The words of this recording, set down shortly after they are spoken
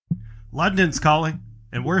London's calling,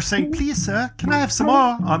 and we're saying, please, sir, can I have some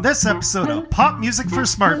more on this episode of Pop Music for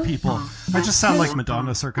Smart People? I just sound like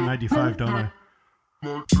Madonna circa 95, don't I?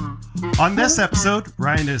 On this episode,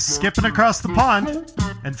 Ryan is skipping across the pond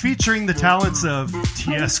and featuring the talents of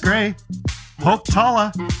T.S. Gray, Hope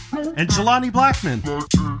Tala, and Jelani Blackman.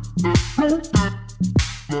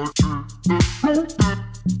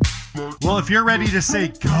 Well, if you're ready to say,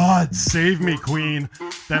 God save me, Queen,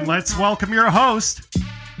 then let's welcome your host.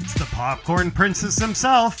 It's the Popcorn Princess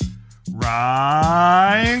himself,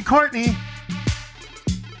 Ryan Courtney.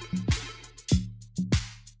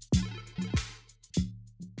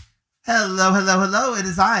 Hello, hello, hello. It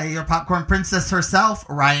is I, your Popcorn Princess herself,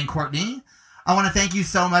 Ryan Courtney. I want to thank you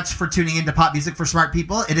so much for tuning into Pop Music for Smart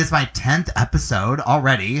People. It is my 10th episode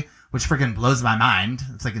already, which freaking blows my mind.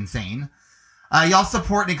 It's like insane. Y'all's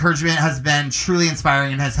support and encouragement has been truly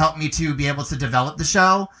inspiring and has helped me to be able to develop the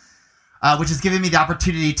show, which has given me the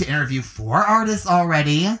opportunity to interview 4 artists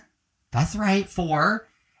already. That's right, 4.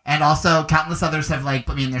 And also countless others have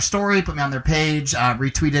put me in their story, put me on their page,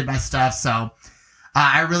 retweeted my stuff. So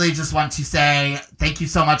I really just want to say thank you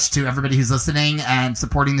so much to everybody who's listening and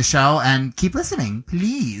supporting the show, and keep listening,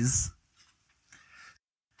 please.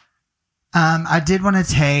 I did want to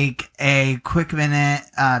take a quick minute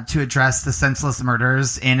to address the senseless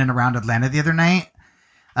murders in and around Atlanta the other night.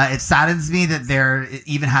 It saddens me that there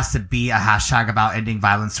even has to be a hashtag about ending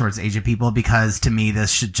violence towards Asian people, because to me, this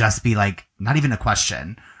should just be not even a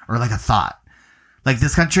question or a thought.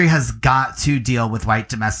 This country has got to deal with white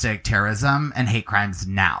domestic terrorism and hate crimes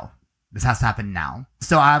now. This has to happen now.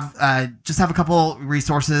 So I've just have a couple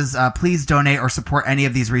resources. Please donate or support any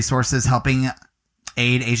of these resources helping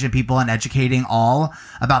aid Asian people and educating all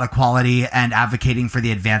about equality and advocating for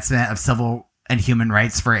the advancement of civil and human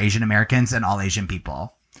rights for Asian Americans and all Asian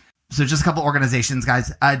people. So just a couple organizations,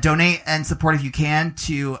 guys. Donate and support if you can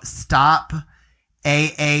to Stop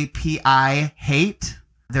AAPI Hate.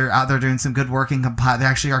 They're out there doing some good work and they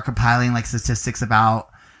actually are compiling statistics about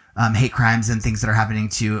hate crimes and things that are happening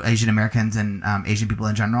to Asian Americans and Asian people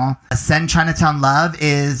in general. Send Chinatown Love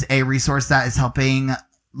is a resource that is helping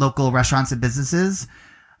local restaurants and businesses,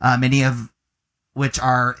 many of which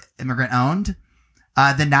are immigrant owned.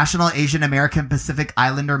 The National Asian American Pacific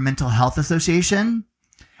Islander Mental Health Association,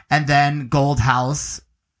 and then Gold House,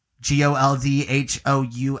 GOLDHOUSE,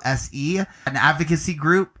 an advocacy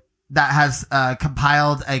group that has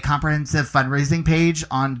compiled a comprehensive fundraising page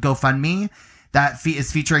on GoFundMe that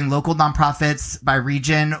is featuring local nonprofits by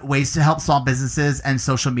region, ways to help small businesses, and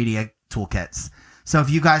social media toolkits. So if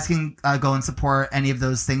you guys can go and support any of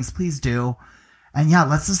those things, please do. And yeah,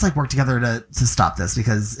 let's just work together to stop this,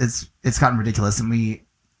 because it's gotten ridiculous, and we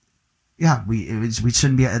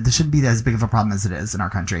shouldn't be, this shouldn't be as big of a problem as it is in our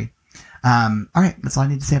country. All right, that's all I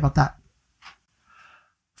need to say about that.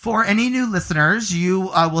 For any new listeners, you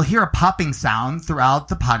will hear a popping sound throughout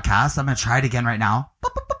the podcast. I'm going to try it again right now.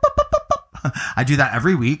 I do that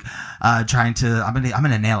every week, I'm going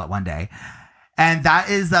to nail it one day. And that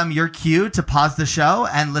is your cue to pause the show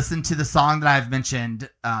and listen to the song that I've mentioned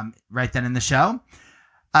right then in the show.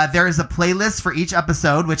 There is a playlist for each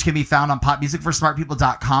episode, which can be found on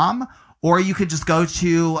popmusicforsmartpeople.com, or you could just go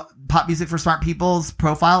to Pop Music for Smart People's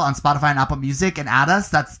profile on Spotify and Apple Music and add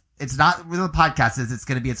us. It's not where the podcast is. It's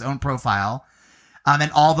going to be its own profile.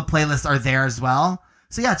 And all the playlists are there as well.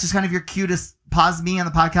 So yeah, it's just kind of your cue to pause me on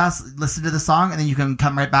the podcast, listen to the song, and then you can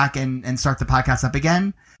come right back and start the podcast up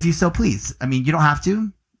again, if you so please. I mean, you don't have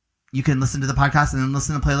to. You can listen to the podcast and then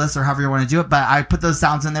listen to the playlist or however you want to do it. But I put those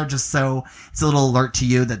sounds in there just so it's a little alert to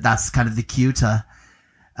you that that's kind of the cue to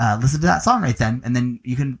listen to that song right then. And then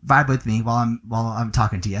you can vibe with me while I'm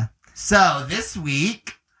talking to you. So this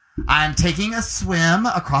week, I'm taking a swim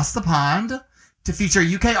across the pond to feature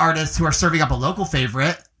UK artists who are serving up a local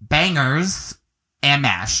favorite, bangers, and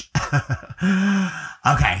mash.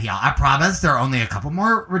 Okay, y'all, I promise there are only a couple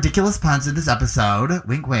more ridiculous puns in this episode.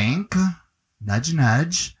 Wink, wink. Nudge,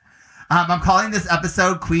 nudge. I'm calling this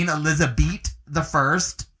episode Queen Elizabeth I,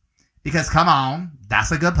 because come on,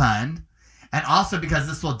 that's a good pun. And also because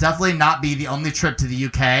this will definitely not be the only trip to the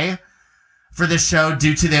UK for this show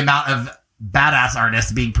due to the amount of badass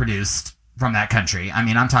artists being produced from that country. I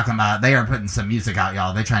mean, I'm talking about, they are putting some music out,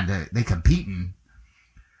 y'all. They competing.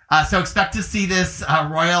 So expect to see this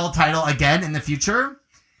royal title again in the future.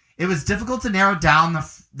 It was difficult to narrow down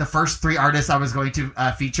the first 3 artists I was going to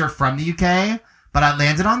feature from the UK, but I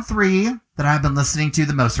landed on 3 that I've been listening to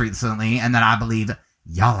the most recently and that I believe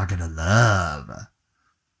y'all are going to love.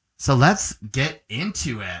 So let's get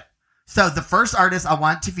into it. So the first artist I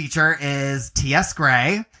want to feature is T.S.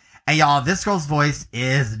 Gray. And y'all, this girl's voice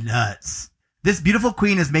is nuts. This beautiful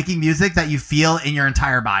queen is making music that you feel in your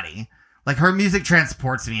entire body. Like, her music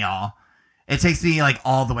transports me, y'all. It takes me, like,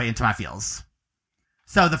 all the way into my feels.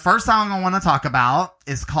 So the first song I want to talk about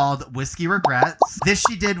is called Whiskey Regrets. This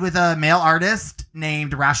she did with a male artist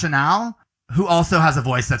named Rationale, who also has a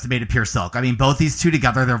voice that's made of pure silk. I mean, both these two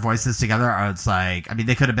together, their voices together are, it's like, I mean,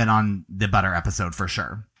 they could have been on the Butter episode for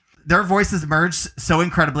sure. Their voices merge so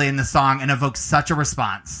incredibly in the song and evoke such a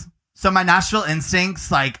response. So my Nashville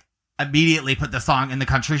instincts, like, immediately put the song in the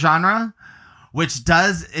country genre, which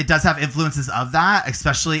does have influences of that,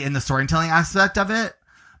 especially in the storytelling aspect of it.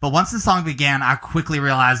 But once the song began, I quickly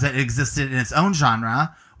realized that it existed in its own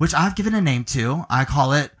genre, which I've given a name to. I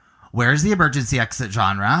call it Where's the Emergency Exit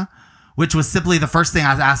genre, which was simply the first thing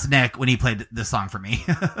I asked Nick when he played this song for me.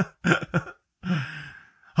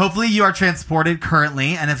 Hopefully you are transported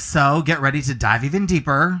currently, and if so, get ready to dive even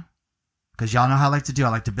deeper, because y'all know how I like to do. I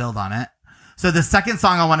like to build on it. So the second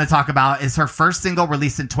song I want to talk about is her first single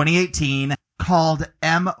released in 2018 called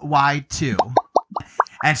MY2.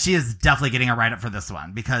 And she is definitely getting a write-up for this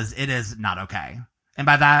one because it is not okay. And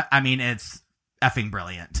by that, I mean it's effing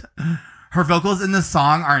brilliant. Her vocals in this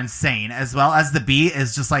song are insane, as well as the beat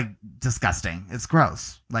is just, like, disgusting. It's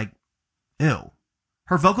gross. Like, ew.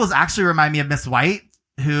 Her vocals actually remind me of Miss White,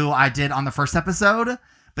 who I did on the first episode.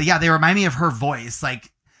 But yeah, they remind me of her voice,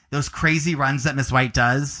 like those crazy runs that Miss White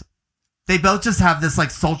does. They both just have this,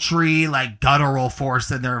 like, sultry, like, guttural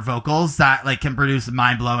force in their vocals that, like, can produce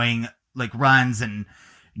mind-blowing, like, runs and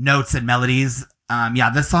notes and melodies. Yeah,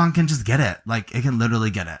 this song can just get it. Like, it can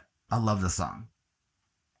literally get it. I love this song.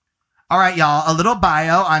 All right, y'all, a little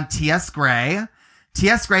bio on T.S. Gray.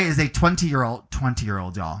 T.S. Gray is a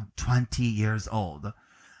 20-year-old, y'all, 20 years old.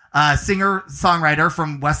 Singer-songwriter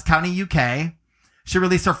from West County, UK. She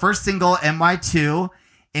released her first single, MY2,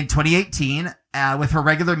 in 2018 with her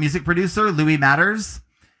regular music producer, Louis Matters.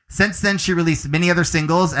 Since then, she released many other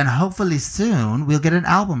singles, and hopefully soon we'll get an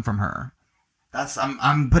album from her.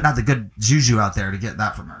 I'm putting out the good juju out there to get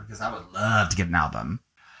that from her, because I would love to get an album.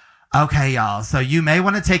 Okay, y'all. So you may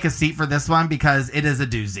want to take a seat for this one because it is a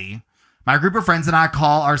doozy. My group of friends and I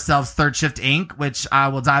call ourselves Third Shift Inc., which I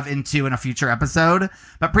will dive into in a future episode.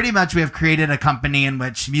 But pretty much we have created a company in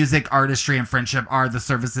which music, artistry, and friendship are the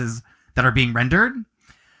services that are being rendered.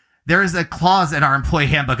 There is a clause in our employee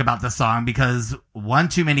handbook about this song because one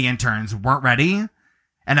too many interns weren't ready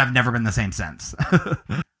and have never been the same since.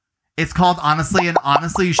 It's called Honestly, and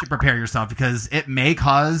honestly, you should prepare yourself because it may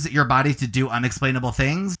cause your body to do unexplainable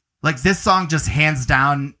things. Like, this song just hands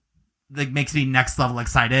down, like, makes me next level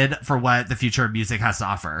excited for what the future of music has to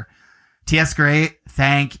offer. T.S. Gray,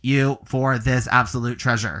 thank you for this absolute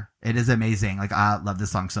treasure. It is amazing. Like, I love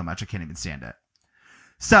this song so much. I can't even stand it.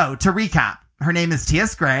 So, to recap, her name is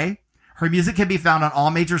T.S. Gray. Her music can be found on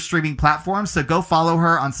all major streaming platforms, so go follow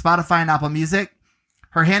her on Spotify and Apple Music.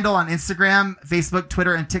 Her handle on Instagram, Facebook,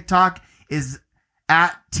 Twitter, and TikTok is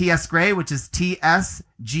at T.S. Gray, which is TSGRAYE.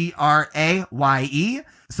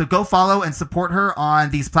 So go follow and support her on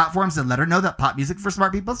these platforms and let her know that Pop Music for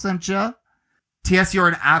Smart People sent you. T.S., you're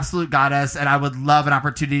an absolute goddess, and I would love an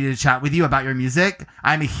opportunity to chat with you about your music.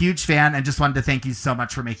 I'm a huge fan and just wanted to thank you so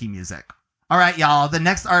much for making music. All right, y'all. The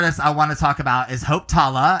next artist I want to talk about is Hope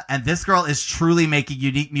Tala, and this girl is truly making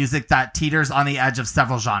unique music that teeters on the edge of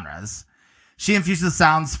several genres. She infuses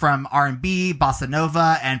sounds from R&B, bossa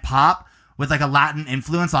nova, and pop with, like, a Latin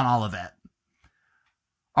influence on all of it.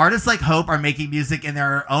 Artists like Hope are making music in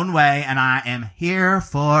their own way, and I am here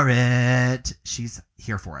for it. She's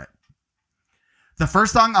here for it. The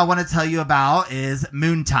first song I want to tell you about is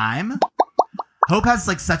Moontime. Hope has,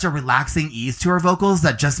 like, such a relaxing ease to her vocals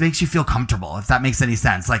that just makes you feel comfortable, if that makes any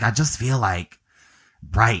sense. Like, I just feel, like,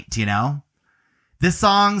 bright, you know? This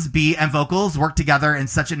song's beat and vocals work together in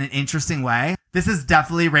such an interesting way. This is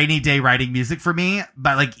definitely rainy day writing music for me,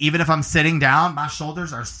 but, like, even if I'm sitting down, my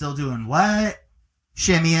shoulders are still doing what?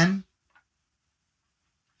 Shimmying.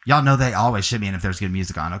 Y'all know they always shimmying if there's good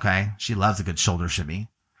music on, okay? She loves a good shoulder shimmy.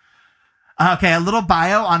 Okay, a little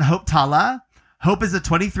bio on Hope Tala. Hope is a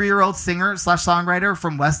 23-year-old singer/songwriter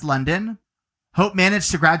from West London. Hope managed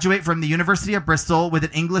to graduate from the University of Bristol with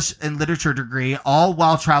an English and literature degree, all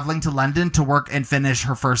while traveling to London to work and finish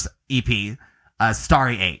her first EP,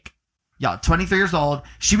 Starry Ache. Yeah, 23 years old.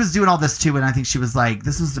 She was doing all this too, and I think she was like,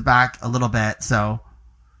 this was back a little bit, so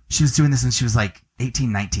she was doing this when she was like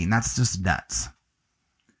 18, 19. That's just nuts.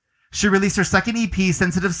 She released her second EP,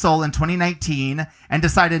 Sensitive Soul, in 2019 and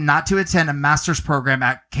decided not to attend a master's program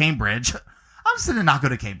at Cambridge. I'm just going to not go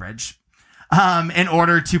to Cambridge. In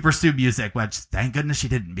order to pursue music, which thank goodness she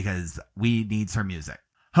didn't because we needs her music.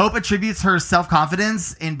 Hope attributes her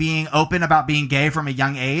self-confidence in being open about being gay from a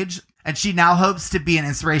young age, and she now hopes to be an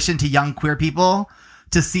inspiration to young queer people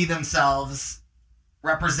to see themselves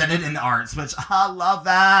represented in the arts, which I love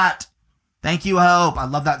that. Thank you, Hope. I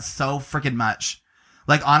love that so freaking much.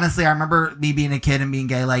 Like, honestly, I remember me being a kid and being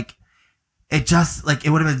gay. Like, it just, like, it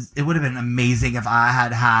would have been amazing if I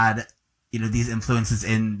had, you know, these influences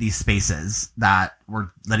in these spaces that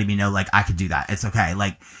were letting me know, like, I could do that. It's okay.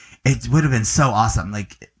 Like, it would have been so awesome.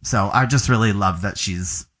 Like, so I just really love that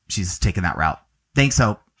she's taken that route. Thanks,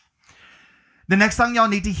 Hope. The next song y'all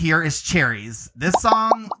need to hear is Cherries. This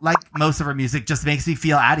song, like most of her music, just makes me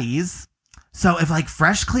feel at ease. So if like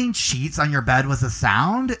fresh, clean sheets on your bed was a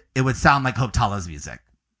sound, it would sound like Hope Tala's music.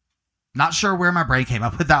 Not sure where my brain came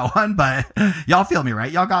up with that one, but y'all feel me,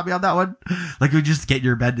 right? Y'all got me on that one? Like, you just get in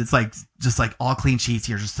your bed, it's like, just like all clean sheets,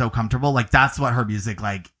 you're just so comfortable. Like, that's what her music,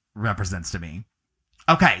 like, represents to me.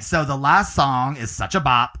 Okay, so the last song is such a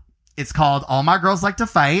bop. It's called All My Girls Like to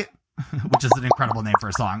Fight, which is an incredible name for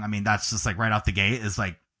a song. I mean, that's just like right off the gate is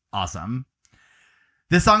like awesome.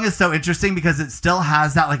 This song is so interesting because it still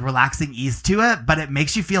has that like relaxing ease to it, but it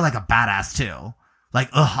makes you feel like a badass too. Like,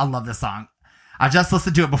 I love this song. I just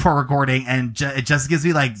listened to it before recording and it just gives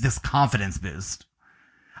me like this confidence boost.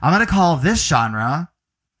 I'm going to call this genre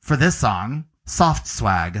for this song soft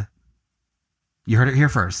swag. You heard it here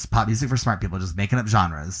first. Pop music for smart people, just making up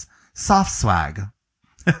genres. Soft swag.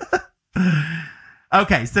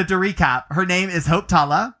 Okay, so to recap, her name is Hope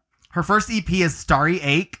Tala. Her first EP is Starry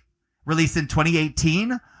Ache, released in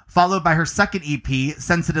 2018, followed by her second EP,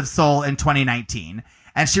 Sensitive Soul, in 2019.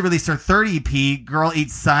 And she released her third EP, Girl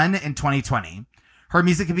Eats Sun, in 2020. Her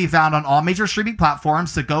music can be found on all major streaming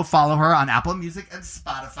platforms, so go follow her on Apple Music and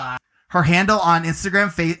Spotify. Her handle on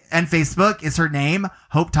Instagram and Facebook is her name,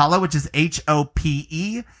 Hope Tala, which is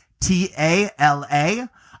HOPETALA.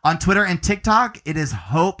 On Twitter and TikTok, it is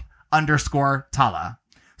Hope_Tala.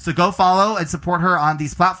 So go follow and support her on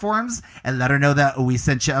these platforms and let her know that we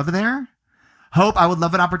sent you over there. Hope, I would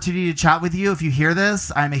love an opportunity to chat with you if you hear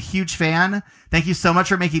this. I'm a huge fan. Thank you so much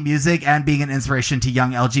for making music and being an inspiration to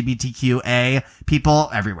young LGBTQA people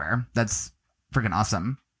everywhere. That's freaking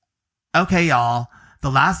awesome. Okay, y'all. The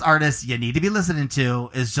last artist you need to be listening to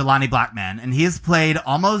is Jelani Blackman, and he is played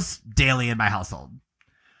almost daily in my household.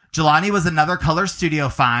 Jelani was another Color Studio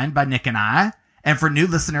find by Nick and I. And for new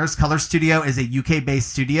listeners, Color Studio is a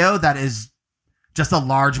UK-based studio that is just a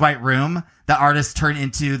large white room that artists turn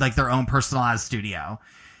into like their own personalized studio,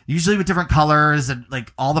 usually with different colors, and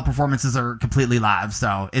like all the performances are completely live.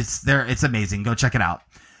 So it's amazing. Go check it out.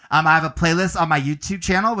 I have a playlist on my YouTube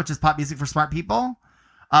channel, which is Pop Music for Smart People,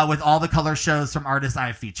 with all the color shows from artists I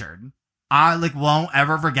have featured. I like won't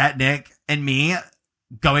ever forget Nick and me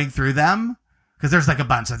going through them because there's like a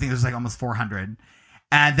bunch. I think there's like almost 400.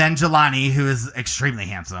 And then Jelani, who is extremely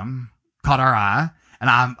handsome, caught our eye. And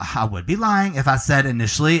I would be lying if I said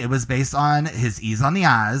initially it was based on his ease on the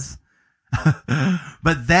eyes.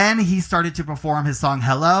 But then he started to perform his song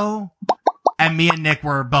Hello. And me and Nick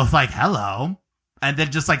were both like, hello. And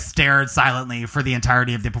then just like stared silently for the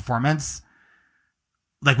entirety of the performance.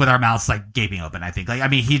 Like with our mouths like gaping open, I think. Like, I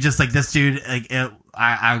mean, he just like this dude, like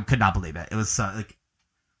I could not believe it. It was so like,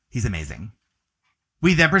 he's amazing.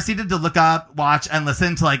 We then proceeded to look up, watch, and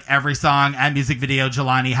listen to like every song and music video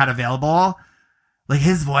Jelani had available. Like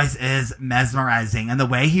his voice is mesmerizing and the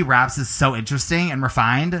way he raps is so interesting and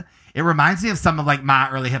refined. It reminds me of some of like my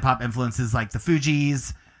early hip hop influences like the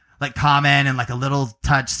Fugees, like Common, and like a little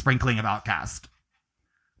touch sprinkling of Outkast.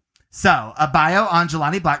 So a bio on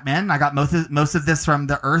Jelani Blackman. I got most of this from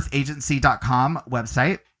the earthagency.com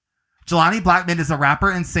website. Jelani Blackman is a rapper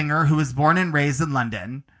and singer who was born and raised in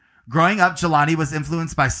London. Growing up, Jelani was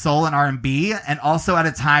influenced by soul and R&B, and also at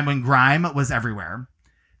a time when grime was everywhere.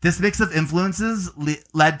 This mix of influences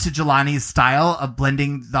led to Jelani's style of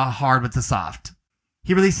blending the hard with the soft.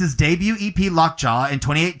 He released his debut EP Lockjaw in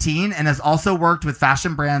 2018 and has also worked with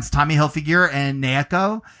fashion brands Tommy Hilfiger and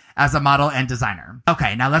Naoko as a model and designer.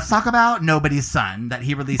 Okay, now let's talk about Nobody's Son that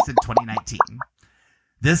he released in 2019.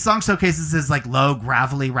 This song showcases his like low,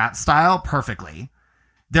 gravelly rap style perfectly.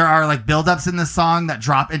 There are like buildups in this song that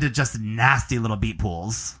drop into just nasty little beat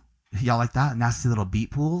pools. Y'all like that? Nasty little beat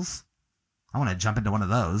pools? I want to jump into one of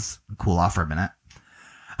those and cool off for a minute.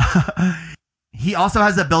 He also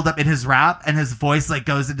has a buildup in his rap and his voice like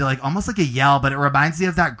goes into like almost like a yell, but it reminds me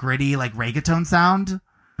of that gritty like reggaeton sound.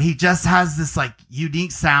 He just has this like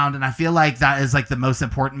unique sound, and I feel like that is like the most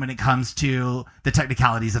important when it comes to the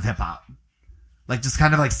technicalities of hip hop. Like just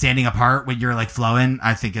kind of like standing apart when you're like flowing,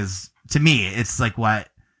 I think is, to me, it's like what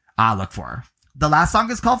I look for. The last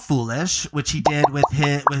song is called Foolish, which he did with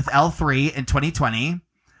L3 in 2020.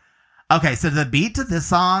 Okay, so the beat to this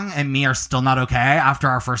song and me are still not okay after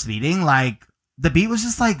our first meeting. Like, the beat was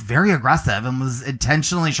just like very aggressive and was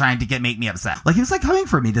intentionally trying to make me upset. Like, he was like coming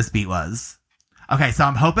for me, this beat was. Okay, so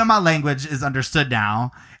I'm hoping my language is understood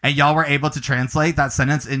now, and y'all were able to translate that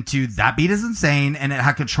sentence into "that beat is insane," and it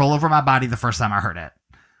had control over my body the first time I heard it.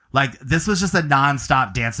 Like, this was just a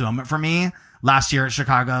non-stop dance moment for me last year at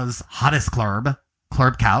Chicago's hottest club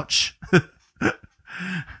Couch.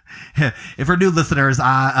 If we're new listeners,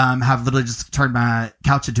 I have literally just turned my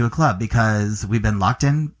couch into a club because we've been locked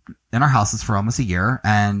in our houses for almost a year,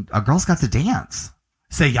 and a girl's got to dance.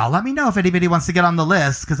 So y'all let me know if anybody wants to get on the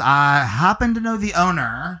list, because I happen to know the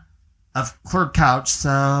owner of Club Couch,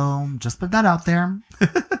 so just put that out there.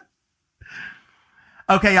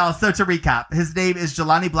 Okay, y'all, so to recap, his name is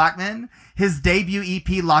Jelani Blackman. His debut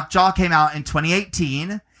EP, Lockjaw, came out in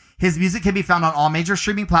 2018. His music can be found on all major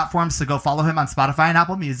streaming platforms, so go follow him on Spotify and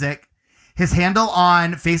Apple Music. His handle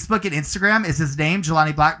on Facebook and Instagram is his name,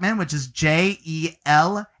 Jelani Blackman, which is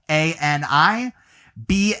JELANI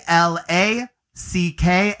BLACKMAN.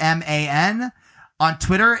 On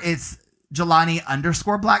Twitter, it's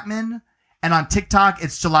Jelani_Blackman. And on TikTok,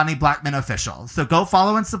 it's Jelani Blackman Official. So go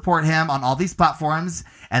follow and support him on all these platforms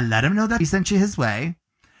and let him know that we sent you his way.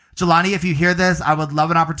 Jelani, if you hear this, I would love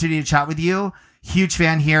an opportunity to chat with you. Huge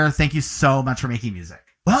fan here. Thank you so much for making music.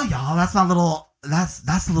 Well, y'all, that's a little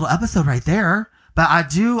episode right there. But I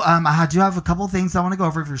do have a couple things I want to go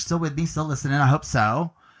over. If you're still with me, still listening, I hope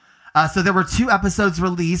so. So there were 2 episodes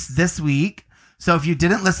released this week. So if you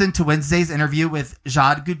didn't listen to Wednesday's interview with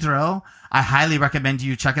Jade Goudreau, I highly recommend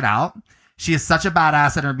you check it out. She is such a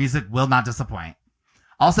badass and her music will not disappoint.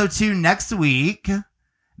 Also, too, next week,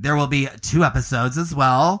 there will be 2 episodes as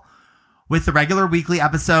well. With the regular weekly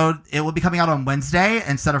episode, it will be coming out on Wednesday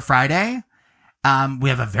instead of Friday. We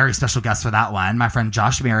have a very special guest for that one. My friend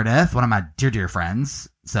Josh Meredith, one of my dear, dear friends.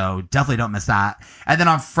 So definitely don't miss that. And then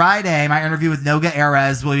on Friday, my interview with Noga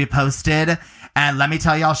Erez will be posted. And let me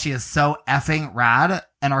tell y'all, she is so effing rad.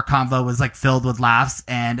 And our convo was like filled with laughs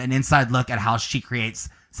and an inside look at how she creates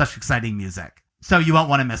such exciting music. So you won't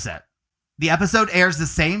want to miss it. The episode airs the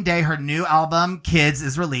same day her new album, Kids,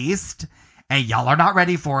 is released. And y'all are not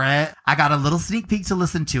ready for it. I got a little sneak peek to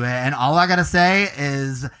listen to it. And all I got to say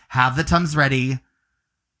is have the Tums ready.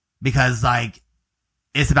 Because, like,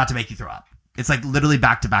 it's about to make you throw up. It's, like, literally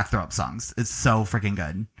back-to-back throw-up songs. It's so freaking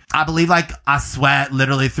good. I believe, like, I sweat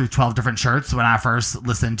literally through 12 different shirts when I first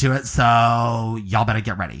listened to it. So y'all better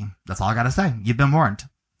get ready. That's all I got to say. You've been warned.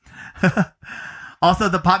 Also,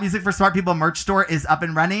 the Pop Music for Smart People merch store is up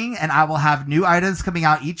and running, and I will have new items coming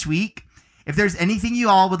out each week. If there's anything you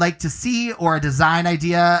all would like to see or a design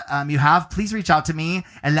idea you have, please reach out to me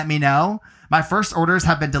and let me know. My first orders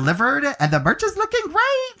have been delivered, and the merch is looking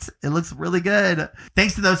great. It looks really good.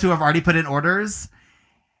 Thanks to those who have already put in orders.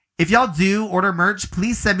 If y'all do order merch,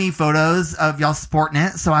 please send me photos of y'all sporting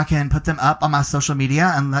it so I can put them up on my social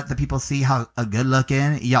media and let the people see how good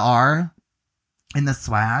looking you are in the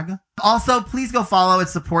swag. Also, please go follow and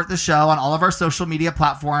support the show on all of our social media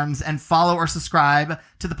platforms and follow or subscribe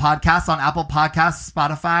to the podcast on Apple Podcasts,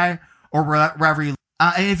 Spotify, or wherever you.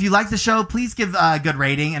 And if you like the show, please give a good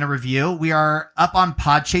rating and a review. We are up on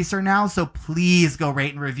Podchaser now, so please go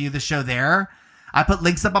rate and review the show there. I put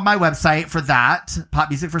links up on my website for that,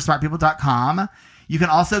 popmusicforsmartpeople.com. You can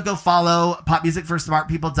also go follow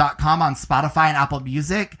popmusicforsmartpeople.com on Spotify and Apple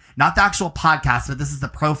Music. Not the actual podcast, but this is the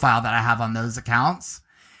profile that I have on those accounts.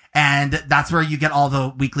 And that's where you get all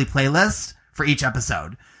the weekly playlists for each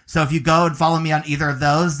episode. So if you go and follow me on either of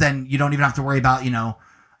those, then you don't even have to worry about,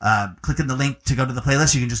 clicking the link to go to the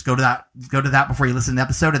playlist. You can just go to that before you listen to the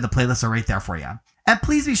episode, and the playlists are right there for you. And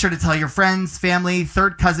please be sure to tell your friends, family,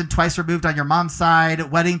 third cousin twice removed on your mom's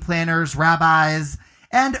side, wedding planners, rabbis,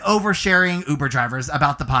 and oversharing Uber drivers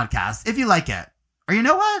about the podcast if you like it. Or you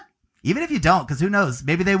know what? Even if you don't, because who knows?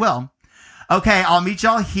 Maybe they will. Okay, I'll meet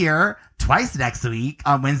y'all here twice next week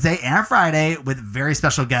on Wednesday and Friday with very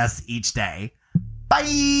special guests each day. Bye!